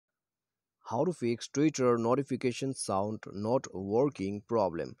How to fix Twitter notification sound not working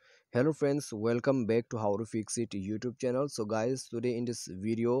problem. Hello friends, welcome back to How to Fix It YouTube channel. So guys, today in this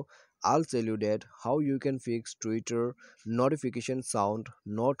video I'll tell you that how you can fix Twitter notification sound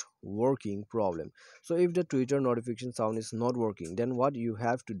not working problem. So if the Twitter notification sound is not working, then what you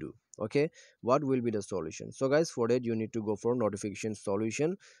have to do? Okay, what will be the solution? So guys, for that you need to go for notification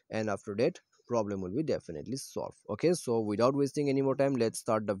solution, and after that problem will be definitely solved. Okay, so without wasting any more time, let's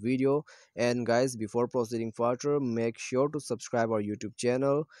start the video. And guys, before proceeding further, make sure to subscribe our YouTube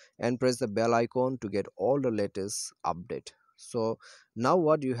channel and press the bell icon to get all the latest update. So now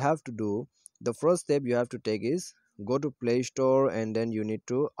what you have to do, the first step you have to take is go to Play Store, and then you need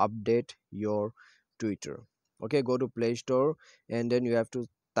to update your Twitter. Okay, go to Play Store, and then you have to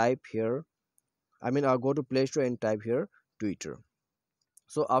type here, I'll go to Play Store and type here Twitter.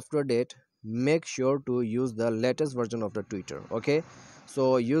 So after that, make sure to use the latest version of the Twitter. Okay,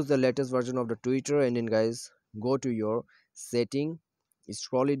 so use the latest version of the Twitter, and then guys, go to your setting,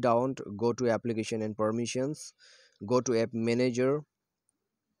 scroll it down to go to application and permissions, go to app manager.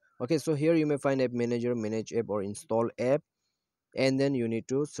 Okay, so here you may find app manager, manage app or install app, and then you need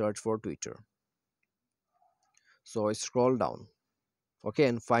to search for Twitter. So scroll down, okay,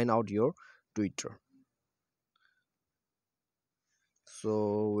 and find out your Twitter.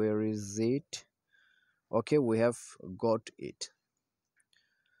 So where is it? Okay, we have got it.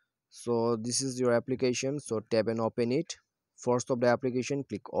 So this is your application, so tap and open it. First of the application,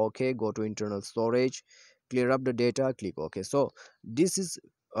 click OK, go to internal storage, clear up the data, click OK. So this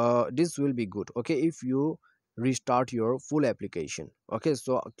will be good, okay, if you restart your full application. Okay,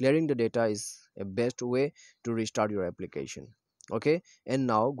 so clearing the data is a best way to restart your application. Okay, and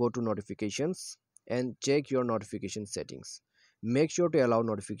now go to notifications and check your notification settings. Make sure to allow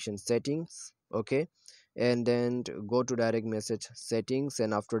notification settings. Okay, and then go to direct message settings,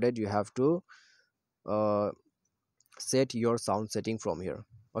 and after that you have to uh, set your sound setting from here.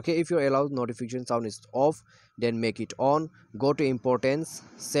 Okay, if your allowed notification sound is off, then make it on. Go to importance,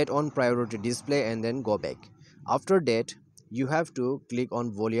 set on priority display, and then go back. After that you have to click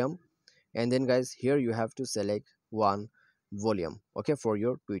on volume, and then guys, here you have to select one volume, okay, for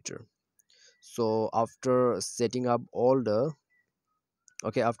your Twitter. So after setting up all the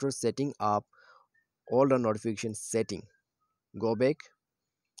after setting up all the notification setting, go back.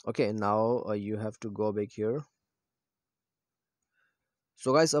 Okay, now you have to go back here.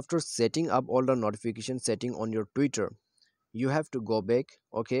 So guys, after setting up all the notification setting on your Twitter, you have to go back,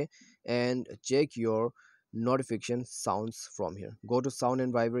 okay, and check your notification sounds from here. Go to sound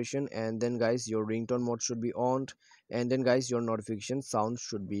and vibration, and then guys, your ringtone mode should be on, and then guys, your notification sound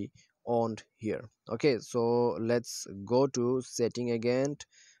should be on here. Okay, so let's go to setting again,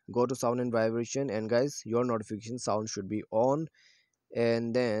 go to sound and vibration, and guys, your notification sound should be on,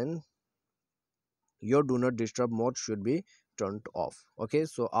 and then your do not disturb mode should be turned off. Okay,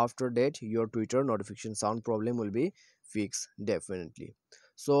 so after that your Twitter notification sound problem will be fixed definitely.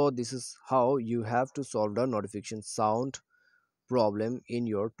 So this is how you have to solve the notification sound problem in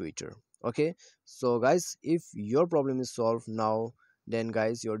your Twitter. Okay, so guys, if your problem is solved now, then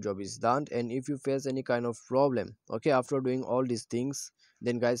guys, your job is done. And if you face any kind of problem, okay, after doing all these things,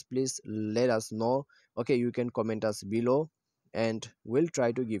 then guys, please let us know. Okay, you can comment us below, and we'll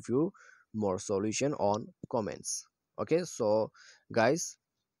try to give you more solution on comments. Okay, so guys,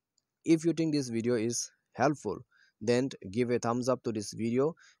 if you think this video is helpful, then give a thumbs up to this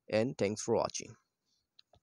video, and thanks for watching.